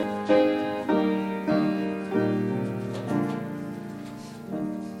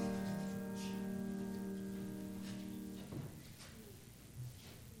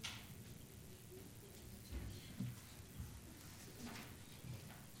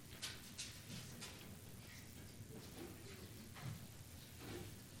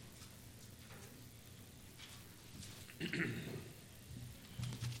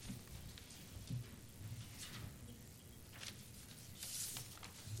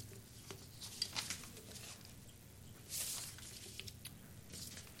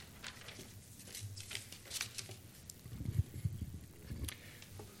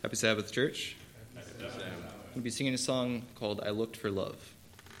Happy Sabbath, church. We'll be singing a song called I Looked for Love.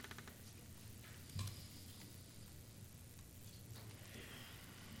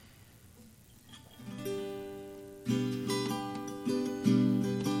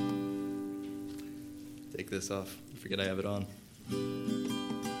 Take this off. I forget I have it on.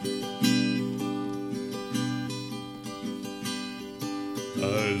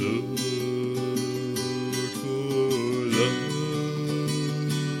 I looked for love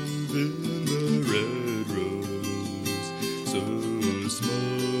in the red rose, so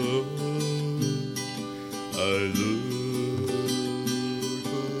small. I looked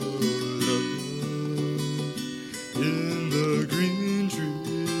for love in the green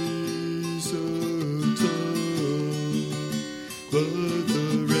tree, so tall, but the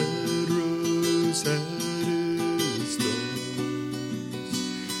red rose had its thorns,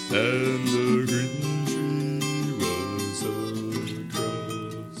 and the green tree was a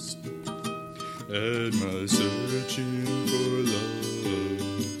cross, and my searching for love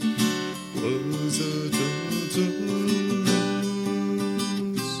was a total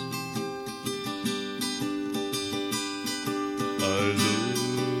loss. I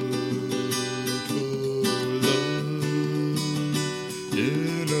looked for love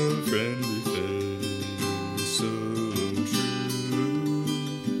in a friendly face, so true.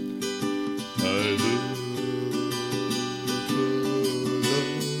 I looked for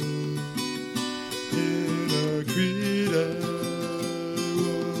love in a creed I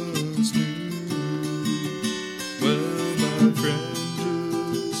once knew. Well, my friend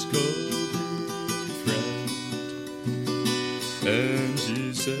just called me friend, and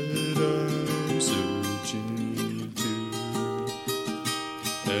she said I'm searching too,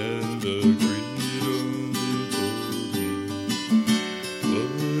 and the creed only told me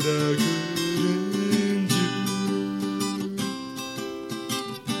what I couldn't do.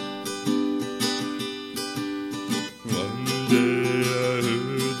 One day I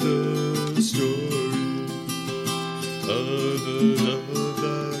heard the story of a love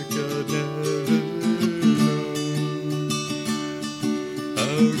like I'd never known.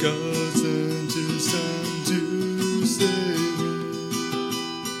 How God sent His Son to save me,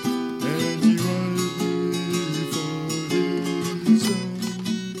 and He wanted me for His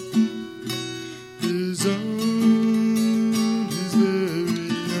own, His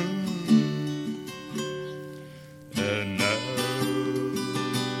very own. And now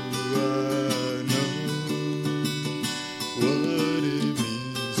I know what it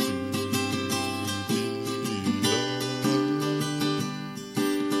means to belong.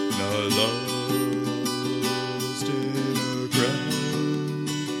 Not lost in a crowd,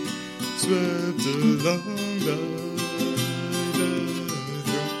 swept along by the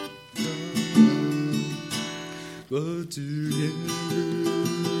throng, but to Him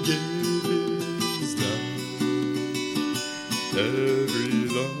who gave His life every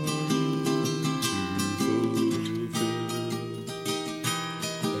longing to fulfill.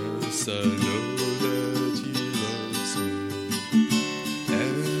 Yes, I know that He loves me,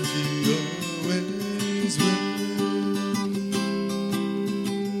 and He always will.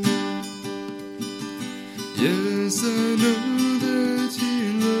 Yes, I know that He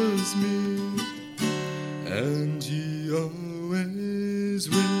loves me, and He always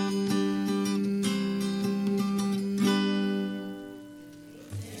will.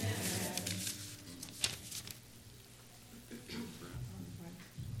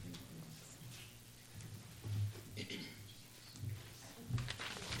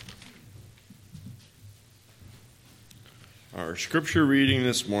 Our scripture reading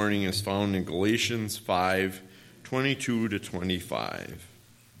this morning is found in Galatians 5:22-25.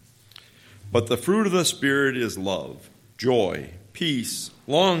 But the fruit of the Spirit is love, joy, peace,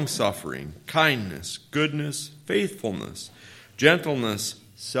 long-suffering, kindness, goodness, faithfulness, gentleness,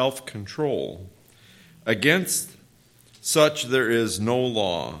 self-control. Against such there is no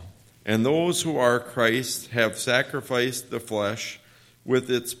law, and those who are Christ have sacrificed the flesh with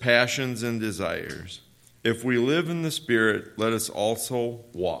its passions and desires. If we live in the Spirit, let us also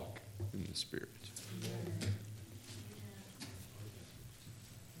walk in the Spirit.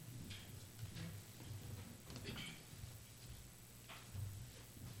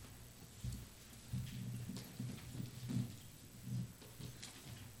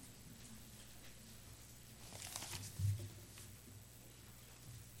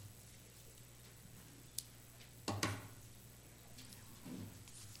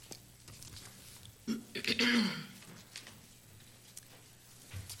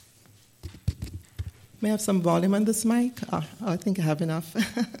 May I have some volume on this mic? I think I have enough.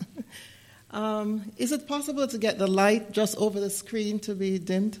 Is it possible to get the light just over the screen to be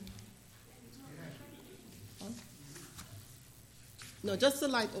dimmed? No, just the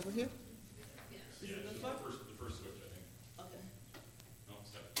light over here. Yeah, the first switch, I think. Okay. No,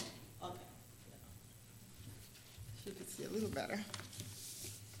 second. Okay. You can see a little better.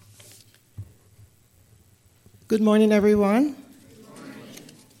 Good morning, everyone. Good morning.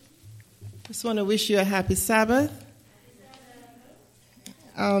 Just want to wish you a happy Sabbath.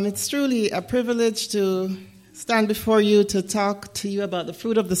 It's truly a privilege to stand before you to talk to you about the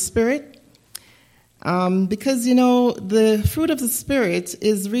fruit of the Spirit. Because, you know, the fruit of the Spirit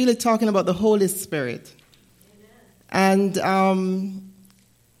is really talking about the Holy Spirit. And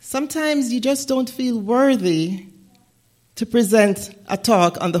sometimes you just don't feel worthy to present a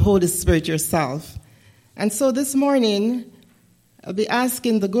talk on the Holy Spirit yourself. And so this morning, I'll be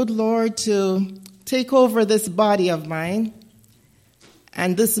asking the good Lord to take over this body of mine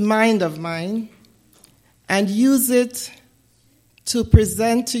and this mind of mine and use it to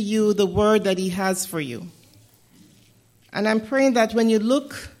present to you the word that he has for you. And I'm praying that when you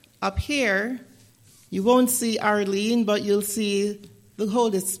look up here, you won't see Arlene, but you'll see the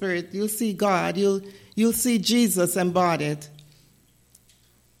Holy Spirit. You'll see God. You'll see Jesus embodied.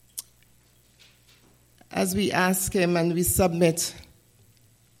 As we ask him and we submit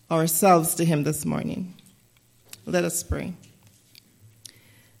ourselves to him this morning. Let us pray.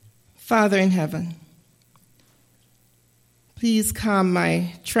 Father in heaven, please calm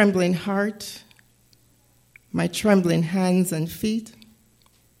my trembling heart, my trembling hands and feet,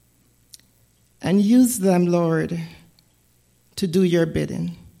 and use them, Lord, to do your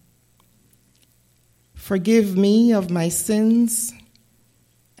bidding. Forgive me of my sins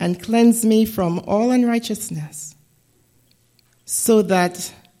and cleanse me from all unrighteousness, so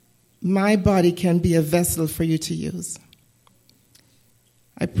that my body can be a vessel for you to use.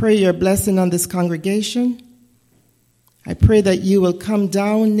 I pray your blessing on this congregation. I pray that you will come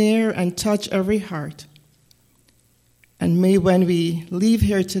down near and touch every heart. And may when we leave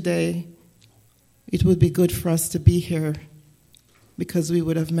here today, it would be good for us to be here because we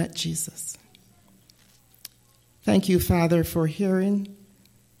would have met Jesus. Thank you, Father, for hearing.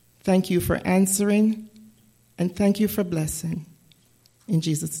 Thank you for answering. And thank you for blessing. In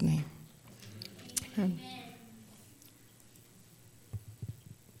Jesus' name. Amen.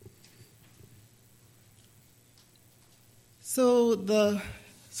 So the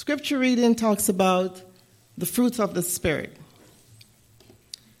scripture reading talks about the fruits of the Spirit.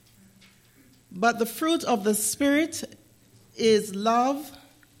 But the fruit of the Spirit is love,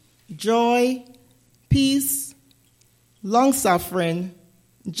 joy, peace, long-suffering,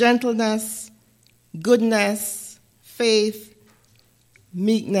 gentleness, goodness, faith,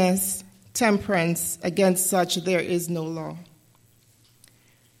 meekness, temperance. Against such there is no law.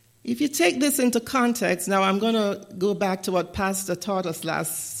 If you take this into context, now I'm going to go back to what Pastor taught us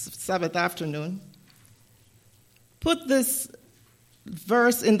last Sabbath afternoon. Put this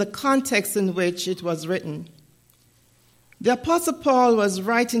verse in the context in which it was written. The Apostle Paul was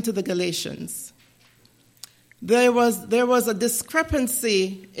writing to the Galatians. There was a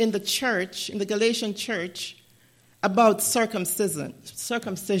discrepancy in the church, in the Galatian church, about circumcision.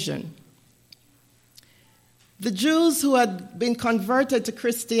 The Jews who had been converted to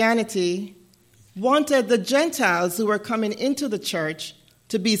Christianity wanted the Gentiles who were coming into the church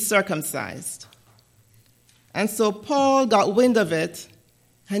to be circumcised. And so Paul got wind of it,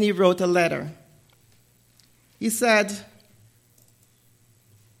 and he wrote a letter. He said,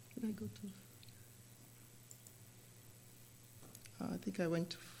 did I go to? I think I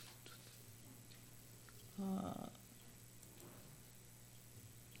went to.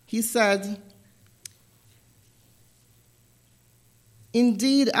 He said,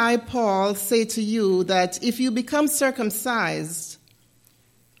 "Indeed, I, Paul, say to you that if you become circumcised,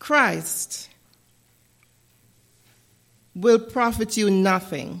 Christ will profit you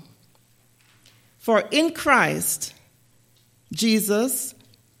nothing. For in Christ, Jesus,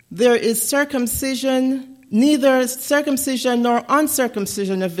 there is circumcision, neither circumcision nor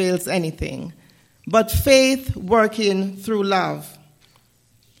uncircumcision avails anything, but faith working through love.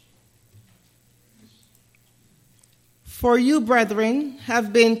 For you, brethren,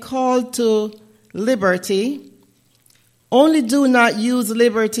 have been called to liberty. Only do not use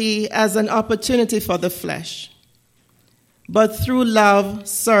liberty as an opportunity for the flesh, but through love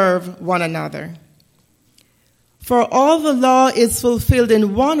serve one another. For all the law is fulfilled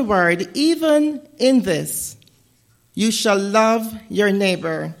in one word, even in this: you shall love your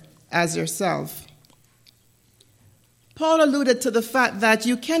neighbor as yourself." Paul alluded to the fact that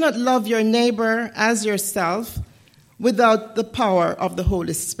you cannot love your neighbor as yourself without the power of the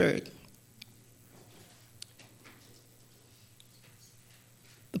Holy Spirit.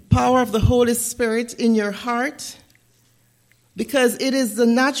 power of the Holy Spirit in your heart, because it is the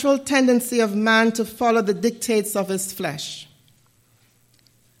natural tendency of man to follow the dictates of his flesh.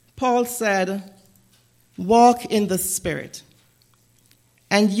 Paul said, "Walk in the Spirit,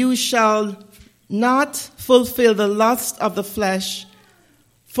 and you shall not fulfill the lust of the flesh,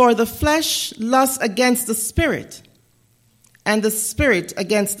 for the flesh lusts against the Spirit, and the Spirit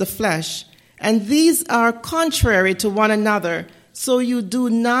against the flesh, and these are contrary to one another, so you do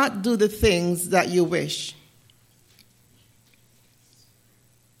not do the things that you wish."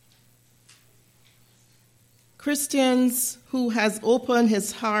 Christians who has opened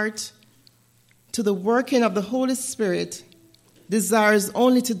his heart to the working of the Holy Spirit desires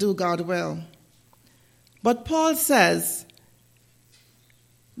only to do God well. But Paul says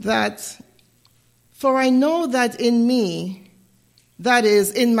that, "For I know that in me, that is,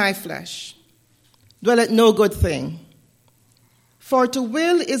 in my flesh, dwelleth no good thing. For to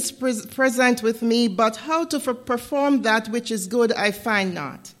will is present with me, but how to perform that which is good I find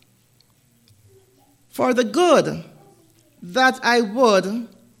not. For the good that I would,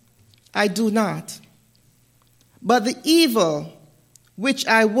 I do not. But the evil which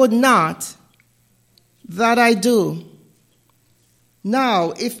I would not, that I do.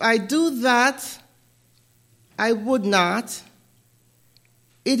 Now, if I do that I would not,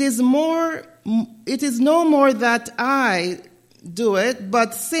 it is no more that I do it,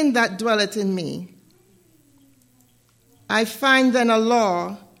 but sin that dwelleth in me. I find then a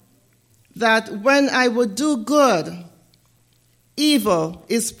law, that when I would do good, evil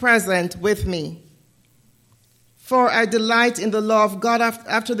is present with me. For I delight in the law of God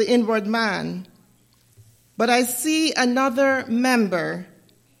after the inward man. But I see another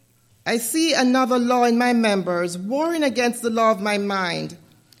law in my members, warring against the law of my mind,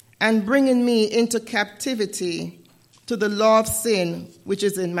 and bringing me into captivity to the law of sin which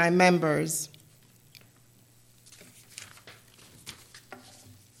is in my members.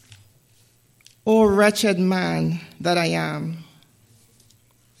 O wretched man that I am,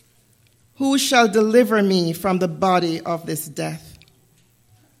 who shall deliver me from the body of this death?"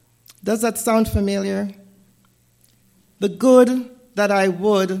 Does that sound familiar? The good that I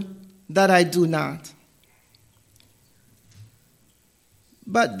would, that I do not.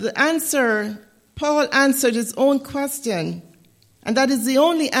 But the answer, Paul answered his own question, and that is the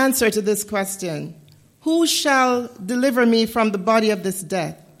only answer to this question. Who shall deliver me from the body of this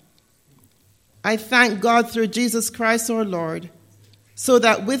death? I thank God through Jesus Christ our Lord, so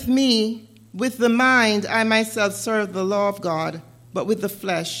that with the mind, I myself serve the law of God, but with the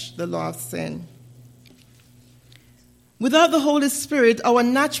flesh, the law of sin. Without the Holy Spirit, our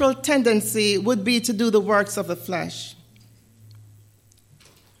natural tendency would be to do the works of the flesh.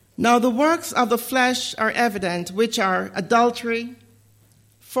 Now, the works of the flesh are evident, which are adultery,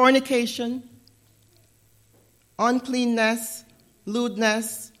 fornication, uncleanness,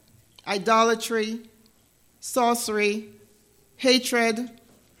 lewdness, idolatry, sorcery, hatred,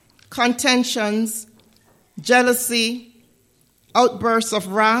 contentions, jealousy, outbursts of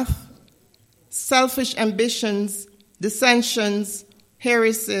wrath, selfish ambitions, dissensions,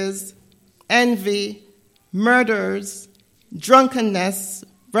 heresies, envy, murders, drunkenness,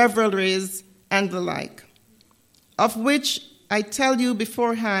 revelries, and the like, of which I tell you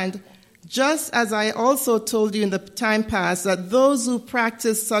beforehand, just as I also told you in the time past, that those who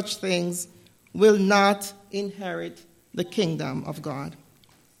practice such things will not inherit the kingdom of God.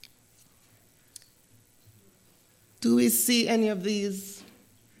 Do we see any of these,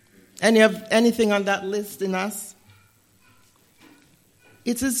 anything on that list in us?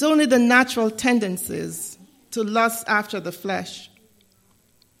 It is only the natural tendencies to lust after the flesh.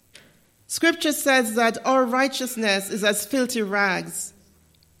 Scripture says that our righteousness is as filthy rags.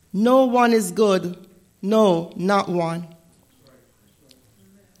 No one is good, no, not one.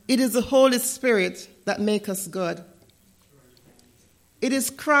 It is the Holy Spirit that makes us good. It is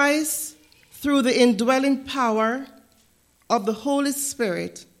Christ, through the indwelling power of the Holy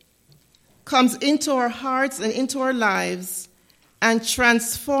Spirit, comes into our hearts and into our lives and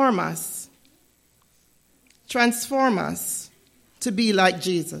transform us to be like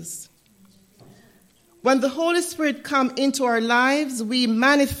Jesus. When the Holy Spirit comes into our lives, we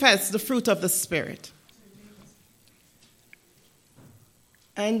manifest the fruit of the Spirit.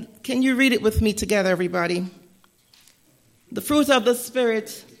 And can you read it with me together, everybody? The fruit of the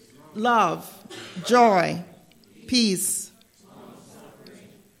Spirit: love, joy, peace,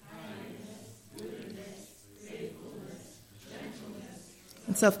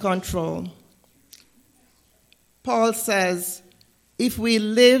 and self-control. Paul says, if we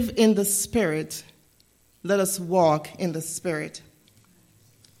live in the Spirit, let us walk in the Spirit.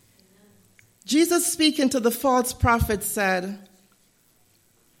 Jesus, speaking to the false prophets, said,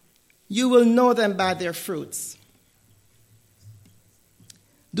 "You will know them by their fruits.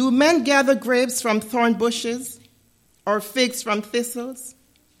 Do men gather grapes from thorn bushes or figs from thistles?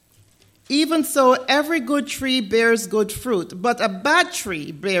 Even so, every good tree bears good fruit, but a bad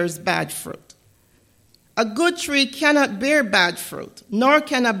tree bears bad fruit. A good tree cannot bear bad fruit, nor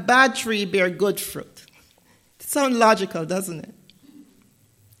can a bad tree bear good fruit." It sounds logical, doesn't it?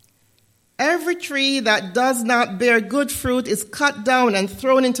 Every tree that does not bear good fruit is cut down and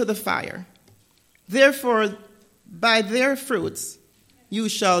thrown into the fire. Therefore, by their fruits you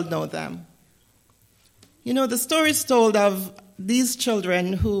shall know them. You know, the story is told of these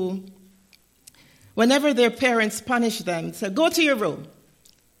children who, whenever their parents punish them, say, "Go to your room."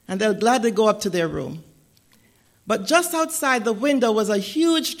 And they'll gladly go up to their room. But just outside the window was a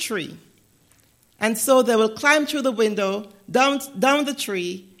huge tree. And so they will climb through the window, down the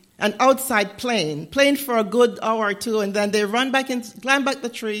tree, and outside playing for a good hour or two, and then they climb back the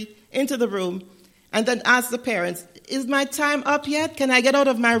tree into the room, and then ask the parents, "Is my time up yet? Can I get out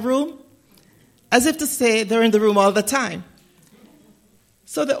of my room?" As if to say they're in the room all the time.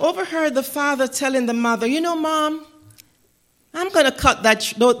 So they overheard the father telling the mother, "You know, Mom, I'm going to cut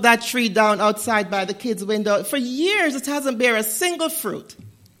that tree down outside by the kids' window. For years it hasn't bear a single fruit.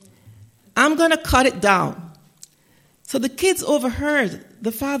 I'm going to cut it down." So the kids overheard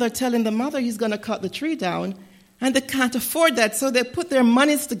the father telling the mother he's going to cut the tree down, and they can't afford that. So they put their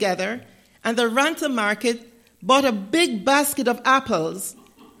monies together, and they ran to market, bought a big basket of apples,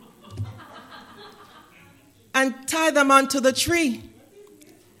 and tied them onto the tree.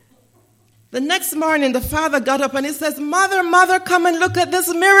 The next morning, the father got up and he says, Mother, come and look at this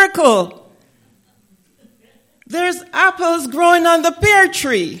miracle. There's apples growing on the pear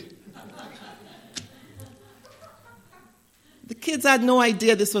tree." The kids had no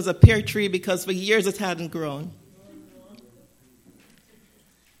idea this was a pear tree because for years it hadn't grown.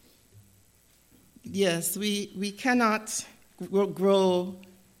 Yes, we cannot grow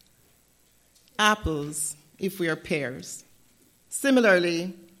apples if we are pears.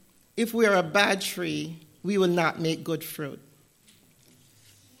 Similarly, if we are a bad tree, we will not make good fruit.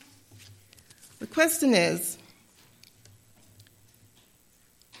 The question is,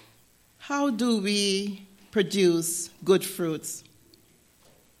 how do we produce good fruits?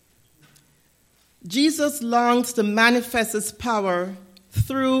 Jesus longs to manifest his power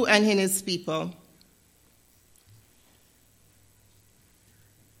through and in his people.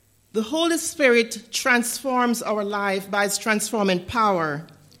 The Holy Spirit transforms our life by its transforming power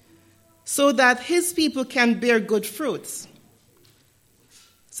so that his people can bear good fruits.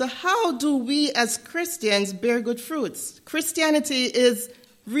 So how do we as Christians bear good fruits? Christianity is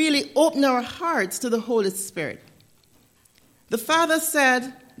really open our hearts to the Holy Spirit. The Father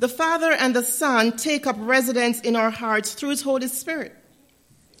said, the Father and the Son take up residence in our hearts through his Holy Spirit.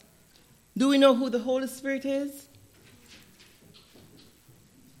 Do we know who the Holy Spirit is?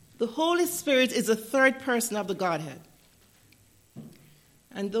 The Holy Spirit is the third person of the Godhead.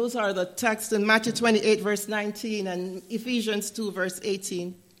 And those are the texts in Matthew 28, verse 19, and Ephesians 2, verse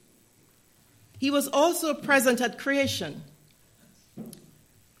 18. He was also present at creation.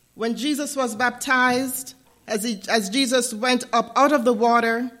 When Jesus was baptized, as Jesus went up out of the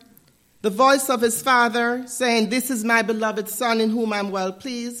water, the voice of his Father saying, "This is my beloved Son in whom I'm well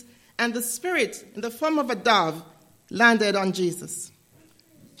pleased," and the Spirit, in the form of a dove, landed on Jesus.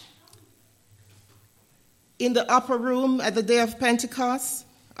 In the upper room at the day of Pentecost,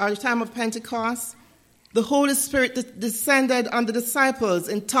 or the time of Pentecost, the Holy Spirit descended on the disciples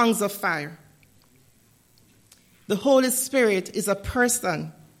in tongues of fire. The Holy Spirit is a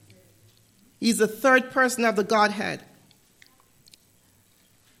person. He's the third person of the Godhead.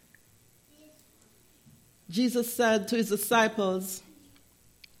 Jesus said to his disciples,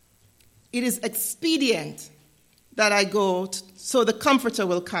 "It is expedient that I go so the Comforter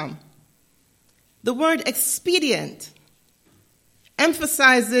will come." The word expedient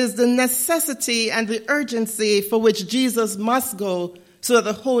emphasizes the necessity and the urgency for which Jesus must go so that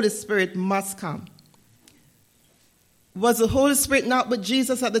the Holy Spirit must come. Was the Holy Spirit not with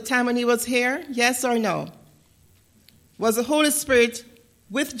Jesus at the time when he was here? Yes or no? Was the Holy Spirit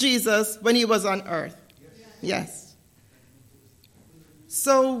with Jesus when he was on earth? Yes.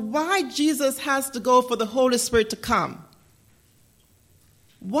 So why Jesus has to go for the Holy Spirit to come?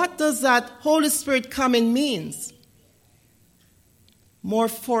 What does that Holy Spirit coming means? More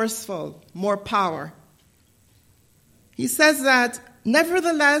forceful, more power. He says that,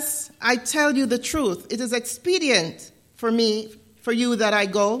 "Nevertheless, I tell you the truth. It is expedient for you that I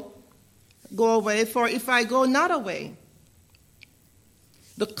go away, for if I go not away,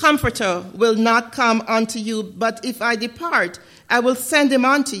 The Comforter will not come unto you, but if I depart, I will send him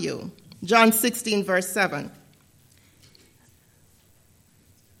unto you. John 16, verse 7.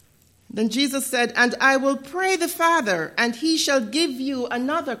 Then Jesus said, and I will pray the Father, and he shall give you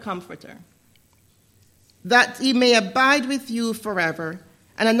another Comforter, that he may abide with you forever.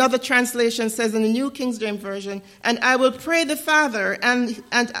 And another translation says in the New King James Version, and I will pray the Father,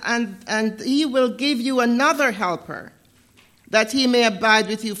 and he will give you another helper, that he may abide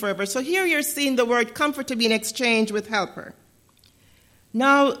with you forever. So here you're seeing the word comforter being exchanged with helper.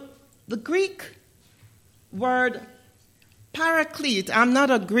 Now, the Greek word paraclete, I'm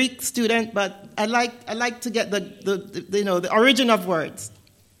not a Greek student, but I like to get the origin of words.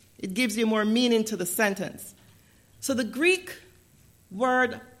 It gives you more meaning to the sentence. So the Greek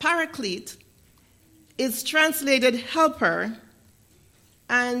word paraclete is translated helper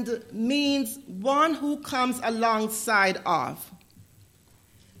and means one who comes alongside of.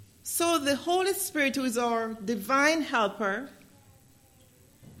 So the Holy Spirit, who is our divine helper,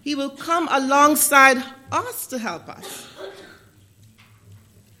 he will come alongside us to help us.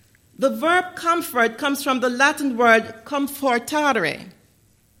 The verb comfort comes from the Latin word comfortare,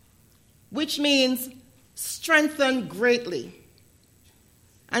 which means strengthen greatly.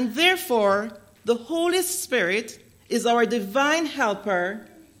 And therefore, the Holy Spirit is our divine helper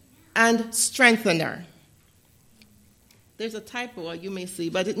and strengthener. There's a typo you may see,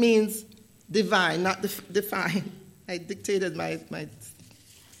 but it means divine, not define. I dictated my.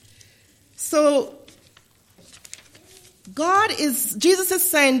 So, Jesus is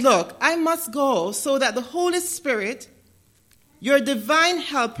saying, look, I must go so that the Holy Spirit, your divine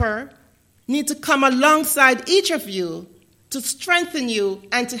helper, need to come alongside each of you to strengthen you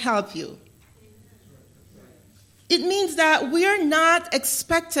and to help you. It means that we are not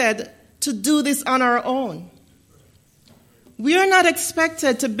expected to do this on our own. We are not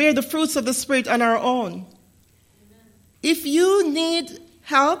expected to bear the fruits of the Spirit on our own. If you need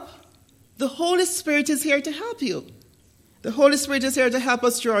help, the Holy Spirit is here to help you. The Holy Spirit is here to help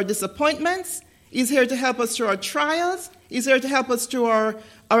us through our disappointments. He's here to help us through our trials. He's here to help us through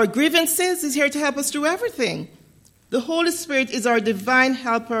our grievances. He's here to help us through everything. The Holy Spirit is our divine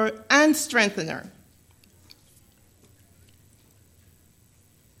helper and strengthener.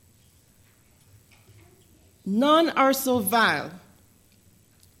 None are so vile.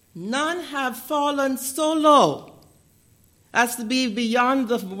 None have fallen so low as to be beyond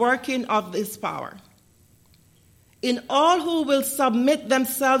the working of this power. In all who will submit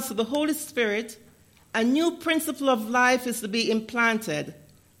themselves to the Holy Spirit, a new principle of life is to be implanted.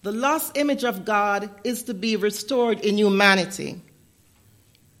 The lost image of God is to be restored in humanity.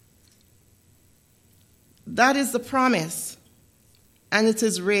 That is the promise, and it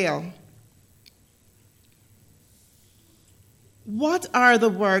is real. What are the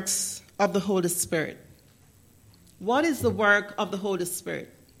works of the Holy Spirit? What is the work of the Holy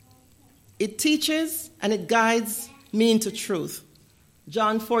Spirit? It teaches and it guides me into truth.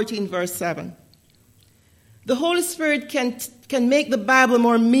 John 14, verse 7. The Holy Spirit can make the Bible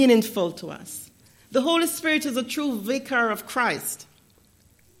more meaningful to us. The Holy Spirit is a true vicar of Christ,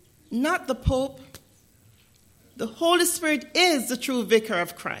 not the Pope. The Holy Spirit is the true vicar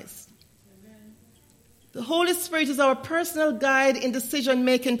of Christ. The Holy Spirit is our personal guide in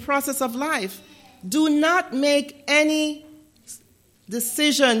decision-making process of life. Do not make any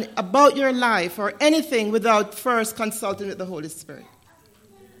decision about your life or anything without first consulting with the Holy Spirit.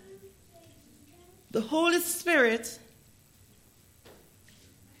 The Holy Spirit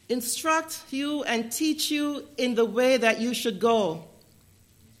instructs you and teach you in the way that you should go.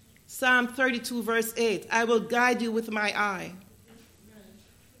 Psalm 32, verse 8, I will guide you with my eye.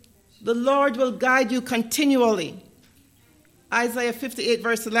 The Lord will guide you continually. Isaiah 58,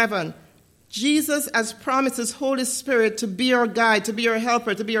 verse 11, Jesus has promised his Holy Spirit to be our guide, to be our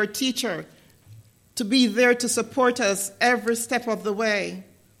helper, to be our teacher, to be there to support us every step of the way.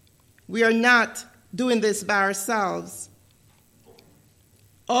 We are not doing this by ourselves.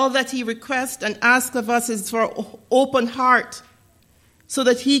 All that he requests and asks of us is for an open heart so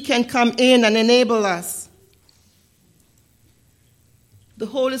that he can come in and enable us. The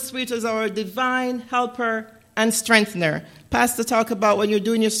Holy Spirit is our divine helper and strengthener. Pastor talk about when you're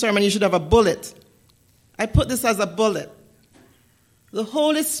doing your sermon, you should have a bullet. I put this as a bullet. The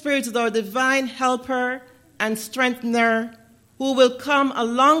Holy Spirit is our divine helper and strengthener who will come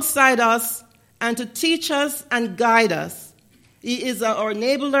alongside us and to teach us and guide us. He is our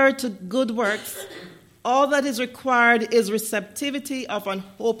enabler to good works. All that is required is receptivity of an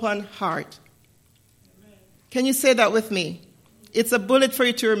open heart. Can you say that with me? It's a bullet for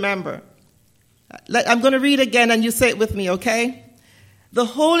you to remember. I'm going to read again and you say it with me, okay? The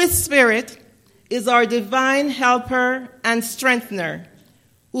Holy Spirit is our divine helper and strengthener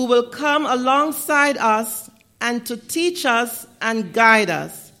who will come alongside us and to teach us and guide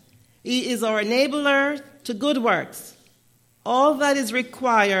us. He is our enabler to good works. All that is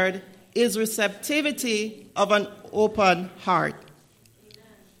required is receptivity of an open heart.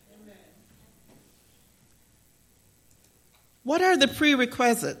 What are the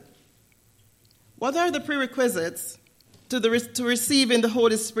prerequisites? What are the prerequisites to receiving the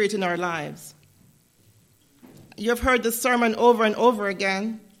Holy Spirit in our lives? You've heard the sermon over and over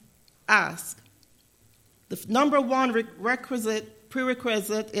again. Ask. The number one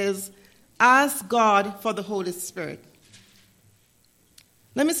prerequisite is ask God for the Holy Spirit.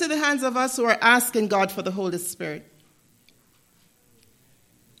 Let me see the hands of us who are asking God for the Holy Spirit.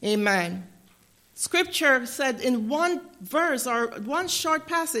 Amen. Scripture said in one verse or one short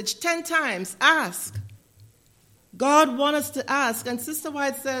passage 10 times, ask. God wants us to ask. And Sister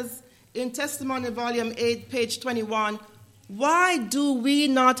White says in Testimony Volume 8, page 21, why do we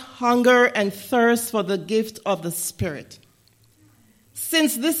not hunger and thirst for the gift of the Spirit?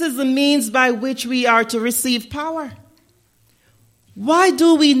 Since this is the means by which we are to receive power. Why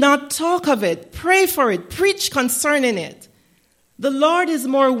do we not talk of it, pray for it, preach concerning it? The Lord is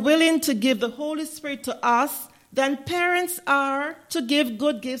more willing to give the Holy Spirit to us than parents are to give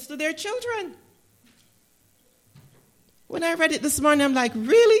good gifts to their children. When I read it this morning, I'm like,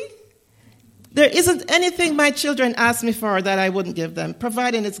 really? There isn't anything my children ask me for that I wouldn't give them,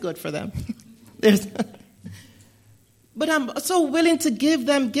 providing it's good for them. But I'm so willing to give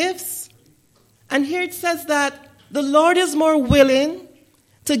them gifts. And here it says that the Lord is more willing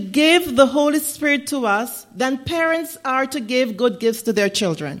to give the Holy Spirit to us than parents are to give good gifts to their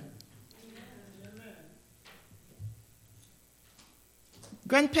children.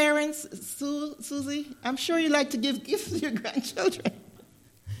 Grandparents, Susie, I'm sure you like to give gifts to your grandchildren.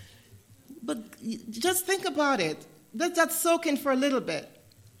 But just think about it. Let that soak in for a little bit.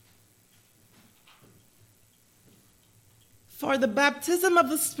 For the baptism of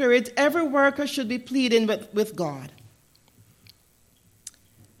the Spirit, every worker should be pleading with God.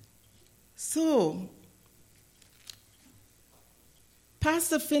 So,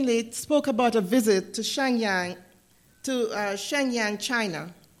 Pastor Finley spoke about a visit to Shenyang,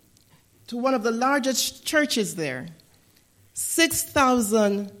 China, to one of the largest churches there.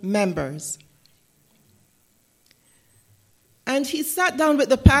 6,000 members. And he sat down with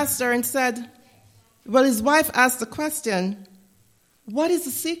the pastor and said, well, his wife asked the question, what is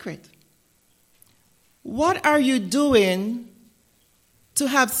the secret? What are you doing to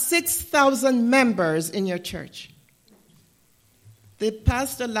have 6,000 members in your church? The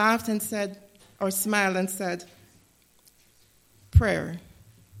pastor laughed and said, or smiled and said, prayer.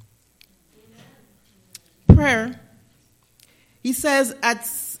 Prayer. He says at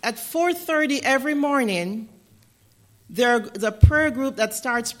 4:30 every morning, there's a prayer group that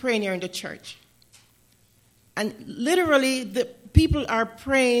starts praying here in the church. And literally, the people are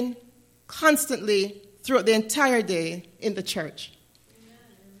praying constantly throughout the entire day in the church.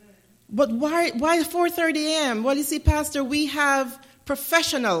 But why 4:30 a.m.? Well, you see, Pastor, we have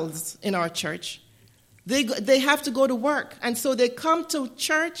professionals in our church. They have to go to work. And so they come to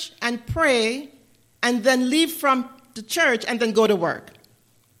church and pray and then leave from the church and then go to work.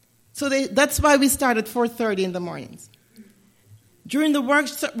 So that's why we start at 4:30 in the mornings. During the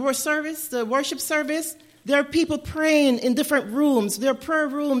worship service, there are people praying in different rooms. There are prayer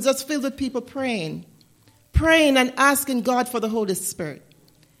rooms that's filled with people praying and asking God for the Holy Spirit.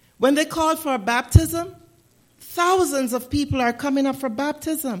 When they call for baptism, thousands of people are coming up for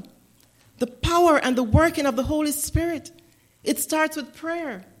baptism. The power and the working of the Holy Spirit, it starts with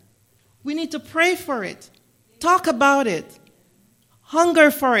prayer. We need to pray for it, talk about it, hunger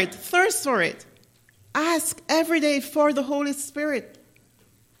for it, thirst for it. Ask every day for the Holy Spirit.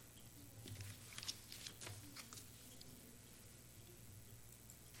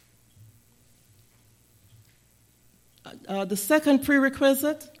 The second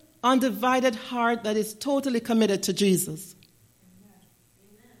prerequisite, undivided heart that is totally committed to Jesus.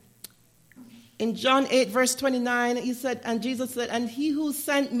 In John 8, verse 29, he said, and Jesus said, and he who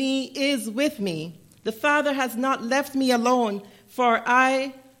sent me is with me. The Father has not left me alone, for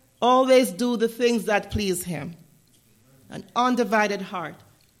I always do the things that please him. An undivided heart.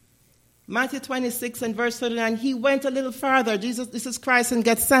 Matthew 26 and verse 39, he went a little farther. This is Christ in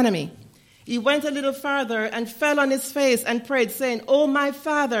Gethsemane. He went a little farther and fell on his face and prayed, saying, "Oh, my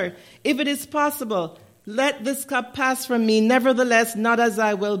Father, if it is possible, let this cup pass from me. Nevertheless, not as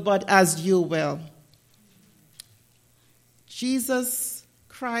I will, but as you will." Jesus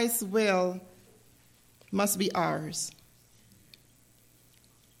Christ's will must be ours.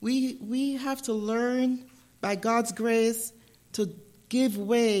 We have to learn, by God's grace, to give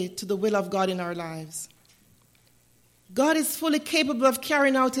way to the will of God in our lives. God is fully capable of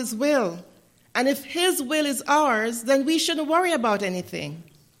carrying out his will. And if his will is ours, then we shouldn't worry about anything.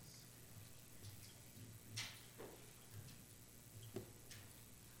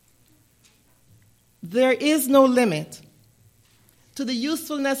 There is no limit to the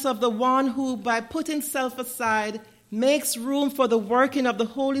usefulness of the one who, by putting self aside, makes room for the working of the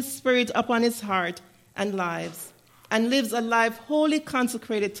Holy Spirit upon his heart and lives, and lives a life wholly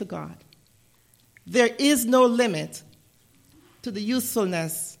consecrated to God. There is no limit to the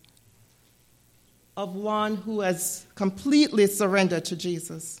usefulness of one who has completely surrendered to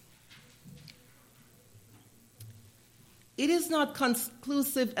Jesus. It is not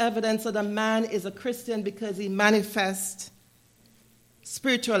conclusive evidence that a man is a Christian because he manifests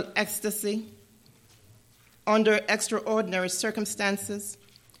spiritual ecstasy under extraordinary circumstances.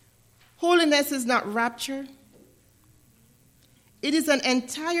 Holiness is not rapture. It is an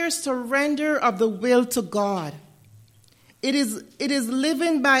entire surrender of the will to God. It is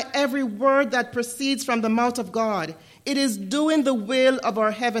living by every word that proceeds from the mouth of God. It is doing the will of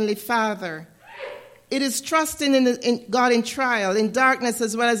our Heavenly Father. It is trusting in God in trial, in darkness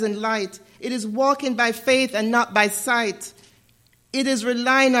as well as in light. It is walking by faith and not by sight. It is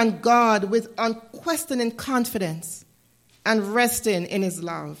relying on God with unquestioning confidence and resting in his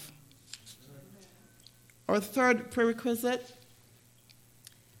love. Our third prerequisite,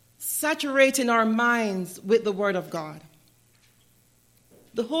 saturating our minds with the Word of God.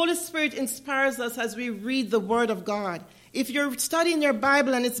 The Holy Spirit inspires us as we read the Word of God. If you're studying your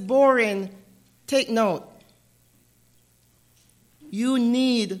Bible and it's boring, take note. You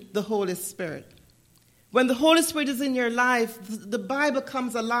need the Holy Spirit. When the Holy Spirit is in your life, the Bible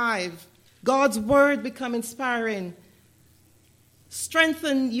comes alive. God's Word becomes inspiring.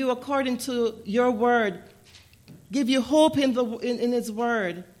 Strengthen you according to your Word. Give you hope in His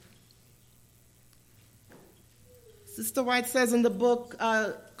Word. Sister White says in the book,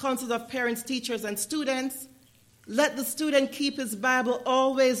 Councils of Parents, Teachers, and Students, let the student keep his Bible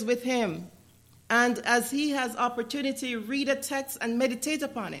always with him, and as he has opportunity, read a text and meditate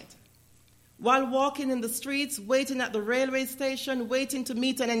upon it. While walking in the streets, waiting at the railway station, waiting to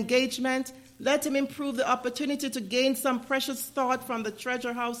meet an engagement, let him improve the opportunity to gain some precious thought from the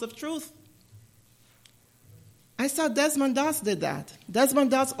treasure house of truth. I saw Desmond Doss did that.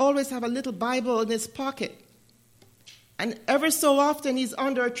 Desmond Doss always have a little Bible in his pocket. And ever so often, he's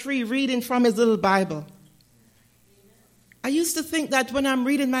under a tree reading from his little Bible. I used to think that when I'm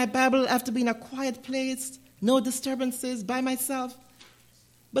reading my Bible, I have to be in a quiet place, no disturbances, by myself.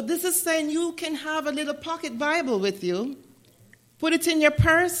 But this is saying you can have a little pocket Bible with you, put it in your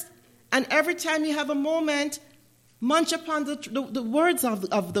purse, and every time you have a moment, munch upon the words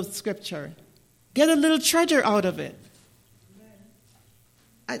of the Scripture. Get a little treasure out of it.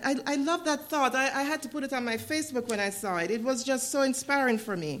 I love that thought. I had to put it on my Facebook when I saw it. It was just so inspiring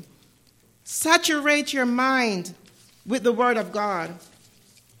for me. Saturate your mind with the Word of God.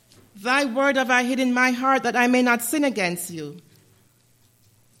 Thy word have I hid in my heart that I may not sin against you.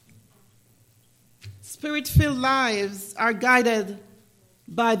 Spirit-filled lives are guided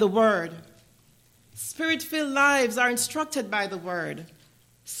by the Word. Spirit-filled lives are instructed by the Word.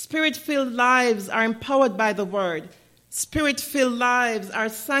 Spirit-filled lives are empowered by the Word. Spirit-filled lives are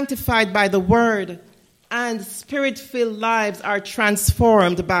sanctified by the Word, and Spirit-filled lives are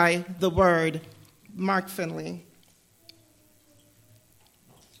transformed by the Word. Mark Finley.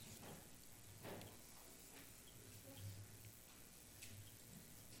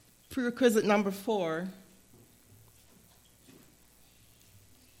 Prerequisite number 4.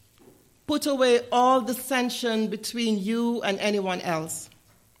 Put away all dissension between you and anyone else.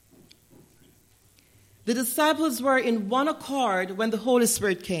 The disciples were in one accord when the Holy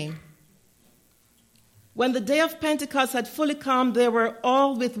Spirit came. When the day of Pentecost had fully come, they were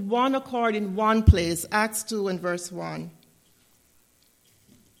all with one accord in one place. Acts 2 and verse 1.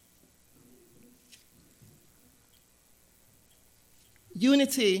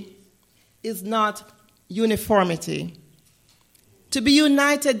 Unity is not uniformity. To be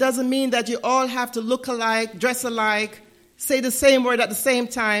united doesn't mean that you all have to look alike, dress alike, say the same word at the same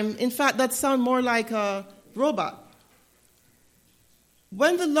time. In fact, that sounds more like a robot.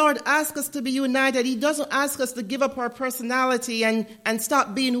 When the Lord asks us to be united, He doesn't ask us to give up our personality and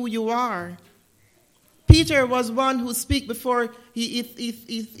stop being who you are. Peter was one who speak before he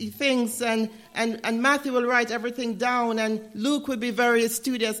thinks, and Matthew will write everything down, and Luke would be very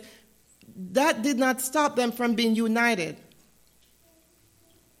studious. That did not stop them from being united.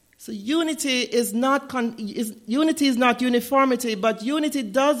 So unity is not uniformity, but unity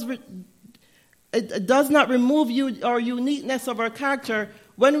does not remove our uniqueness of our character.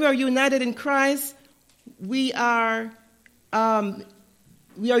 When we are united in Christ, we are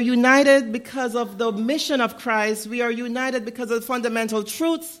united because of the mission of Christ. We are united because of the fundamental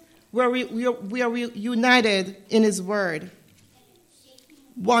truths. We are united in His Word.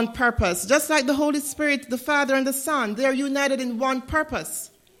 One purpose. Just like the Holy Spirit, the Father and the Son, they are united in one purpose,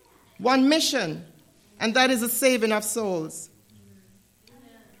 one mission, and that is the saving of souls.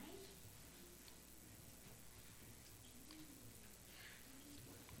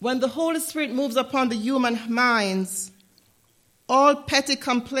 When the Holy Spirit moves upon the human minds, all petty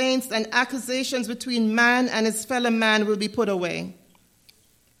complaints and accusations between man and his fellow man will be put away.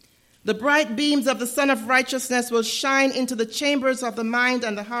 The bright beams of the Sun of Righteousness will shine into the chambers of the mind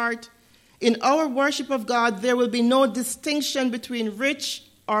and the heart. In our worship of God, there will be no distinction between rich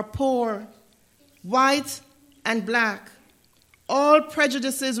or poor, white and black. All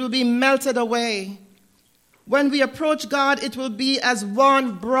prejudices will be melted away. When we approach God, it will be as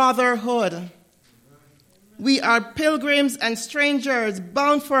one brotherhood. We are pilgrims and strangers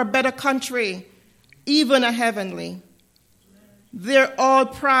bound for a better country, even a heavenly. There, all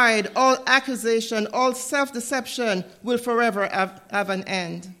pride, all accusation, all self-deception will forever have an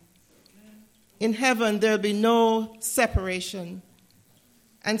end. In heaven, there will be no separation.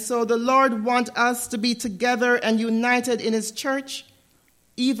 And so the Lord wants us to be together and united in His church,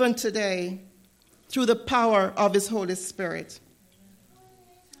 even today, through the power of His Holy Spirit.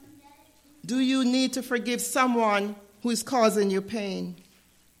 Do you need to forgive someone who is causing you pain?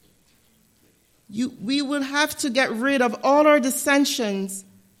 We will have to get rid of all our dissensions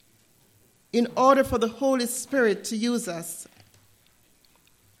in order for the Holy Spirit to use us.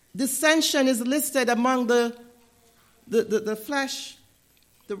 Dissension is listed among the flesh,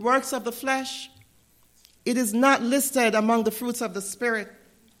 the works of the flesh. It is not listed among the fruits of the Spirit.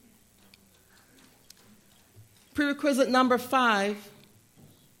 Prerequisite number 5,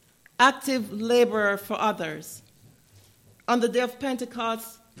 active laborer for others. On the day of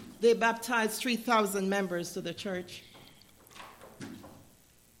Pentecost, they baptized 3,000 members to the church.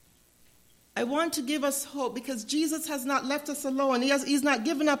 I want to give us hope because Jesus has not left us alone. He's not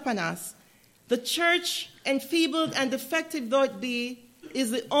given up on us. The church, enfeebled and defective though it be, is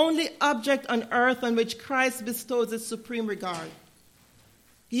the only object on earth on which Christ bestows His supreme regard.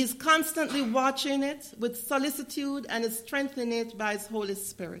 He is constantly watching it with solicitude and is strengthening it by His Holy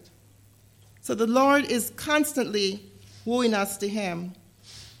Spirit. So the Lord is constantly wooing us to Him.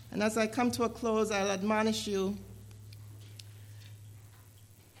 And as I come to a close, I'll admonish you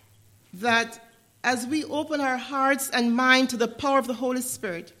that as we open our hearts and mind to the power of the Holy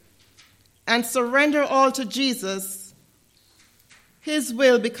Spirit and surrender all to Jesus, His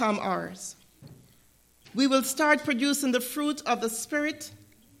will become ours. We will start producing the fruit of the Spirit,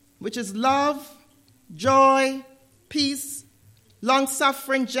 which is love, joy, peace,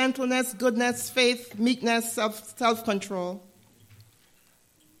 long-suffering, gentleness, goodness, faith, meekness, self-control.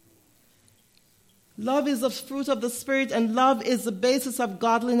 Love is the fruit of the Spirit, and love is the basis of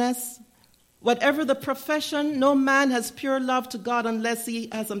godliness. Whatever the profession, no man has pure love to God unless he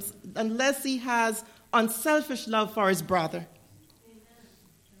has unselfish love for his brother.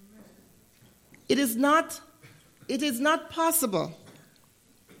 It is not possible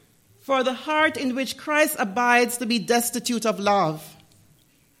for the heart in which Christ abides to be destitute of love.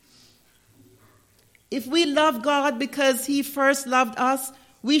 If we love God because He first loved us,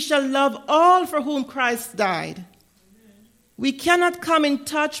 we shall love all for whom Christ died. We cannot come in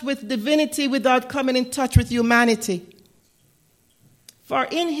touch with divinity without coming in touch with humanity. For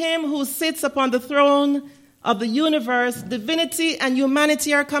in Him who sits upon the throne of the universe, divinity and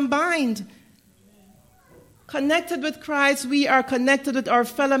humanity are combined. Connected with Christ, we are connected with our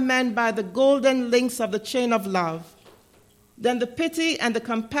fellow men by the golden links of the chain of love. Then the pity and the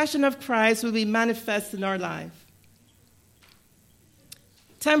compassion of Christ will be manifest in our life.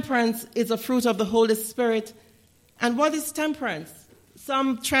 Temperance is a fruit of the Holy Spirit. And what is temperance?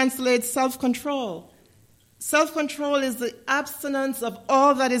 Some translate self-control. Self-control is the abstinence of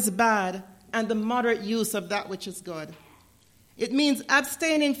all that is bad and the moderate use of that which is good. It means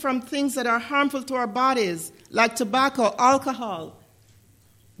abstaining from things that are harmful to our bodies, like tobacco, alcohol,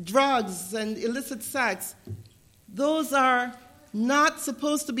 drugs, and illicit sex. Those are not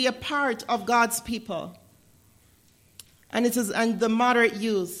supposed to be a part of God's people. And it is the moderate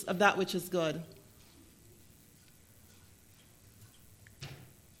use of that which is good.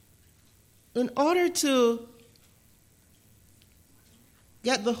 In order to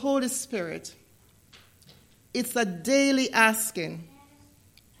get the Holy Spirit, it's a daily asking.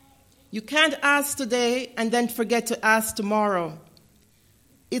 You can't ask today and then forget to ask tomorrow.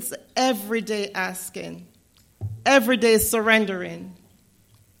 It's everyday asking, everyday surrendering.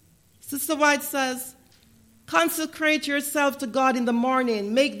 Sister White says, consecrate yourself to God in the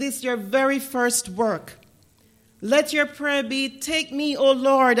morning. Make this your very first work. Let your prayer be, take me, O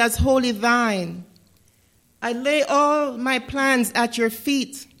Lord, as wholly thine. I lay all my plans at your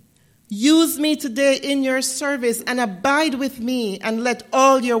feet. Use me today in your service and abide with me, and let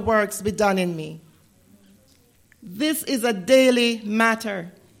all your works be done in me. This is a daily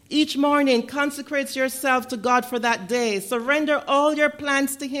matter. Each morning, consecrate yourself to God for that day. Surrender all your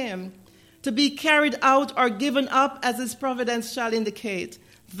plans to him, to be carried out or given up as his providence shall indicate.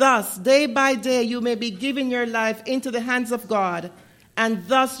 Thus, day by day, you may be giving your life into the hands of God, and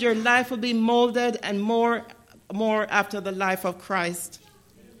thus your life will be molded and more after the life of Christ.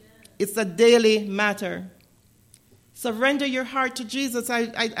 It's a daily matter. Surrender your heart to Jesus.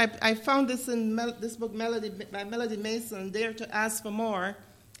 I found this in this book, Melody, by Melody Mason, Dare to Ask for More.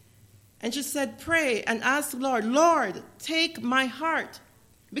 And she said, pray and ask the Lord, Lord, take my heart,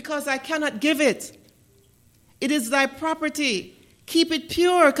 because I cannot give it. It is thy property. Keep it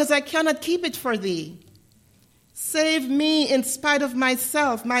pure, because I cannot keep it for thee. Save me in spite of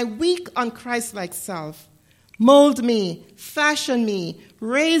myself, my weak, unchristlike self. Mold me, fashion me,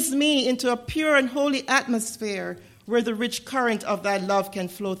 raise me into a pure and holy atmosphere where the rich current of thy love can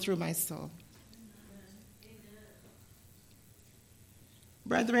flow through my soul.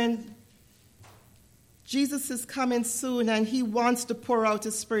 Brethren, Jesus is coming soon, and he wants to pour out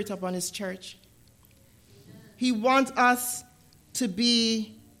his Spirit upon his church. He wants us to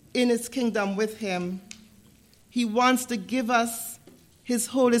be in his kingdom with him. He wants to give us his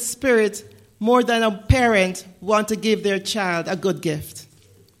Holy Spirit more than a parent wants to give their child a good gift.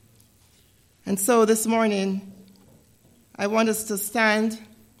 And so this morning, I want us to stand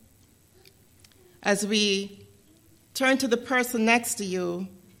as we turn to the person next to you,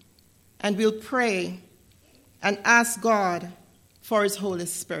 and we'll pray and ask God for his Holy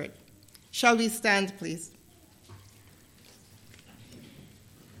Spirit. Shall we stand, please?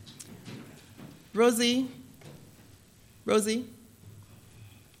 Rosie,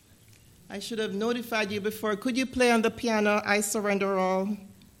 I should have notified you before. Could you play on the piano, I Surrender All?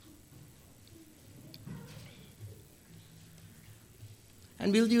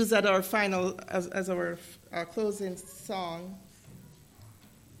 And we'll use that our final, as our closing song.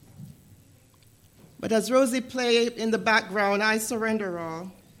 But as Rosie played in the background, I Surrender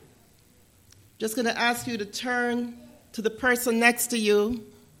All, just going to ask you to turn to the person next to you,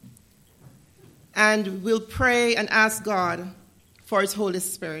 and we'll pray and ask God for his Holy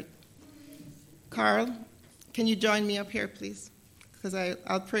Spirit. Carl, can you join me up here, please? Because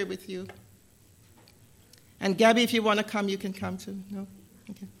I'll pray with you. And Gabby, if you want to come, you can come too. No?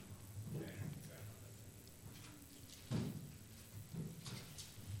 Okay.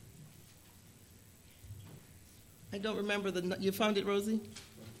 I don't remember you found it, Rosie?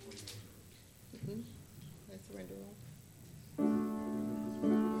 Mm-hmm. I surrender all.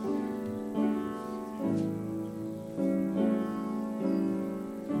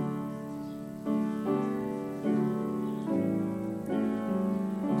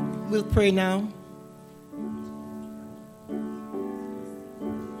 We'll pray now.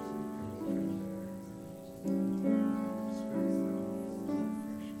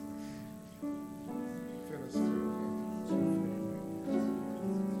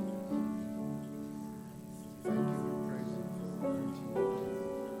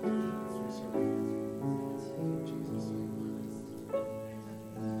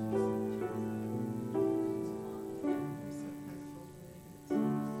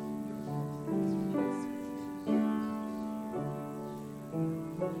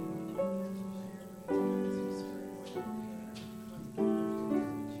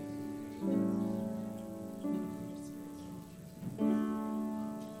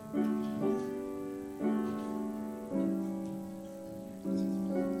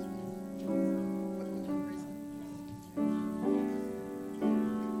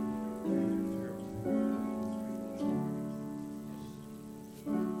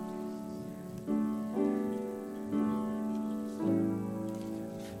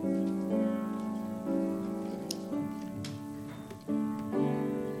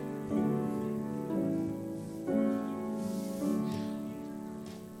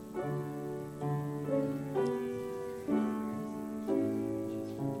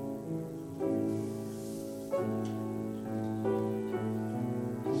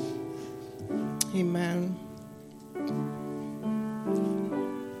 Amen.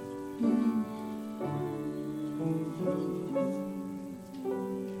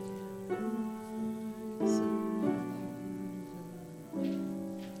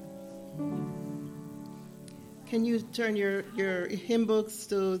 Can you turn your hymn books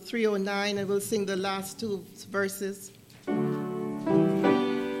to 309 and we'll sing the last two verses?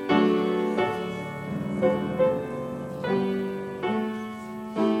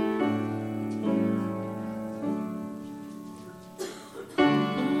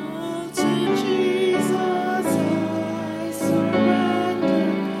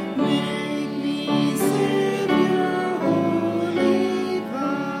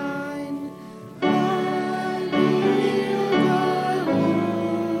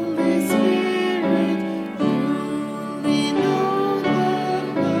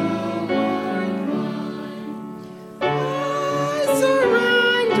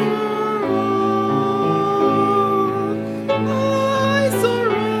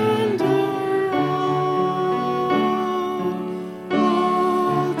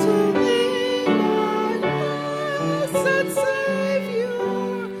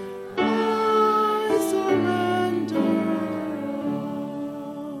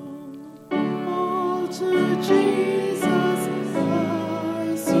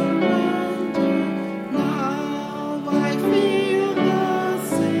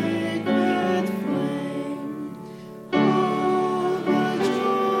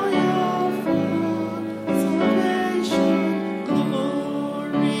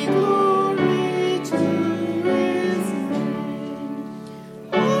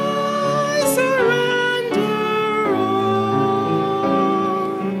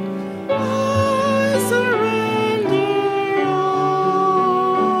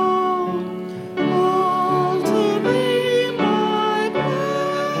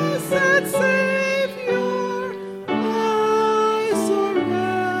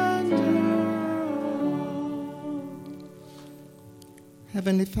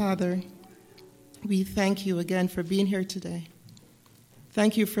 Heavenly Father, we thank you again for being here today.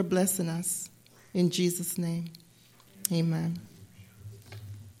 Thank you for blessing us. In Jesus' name, amen.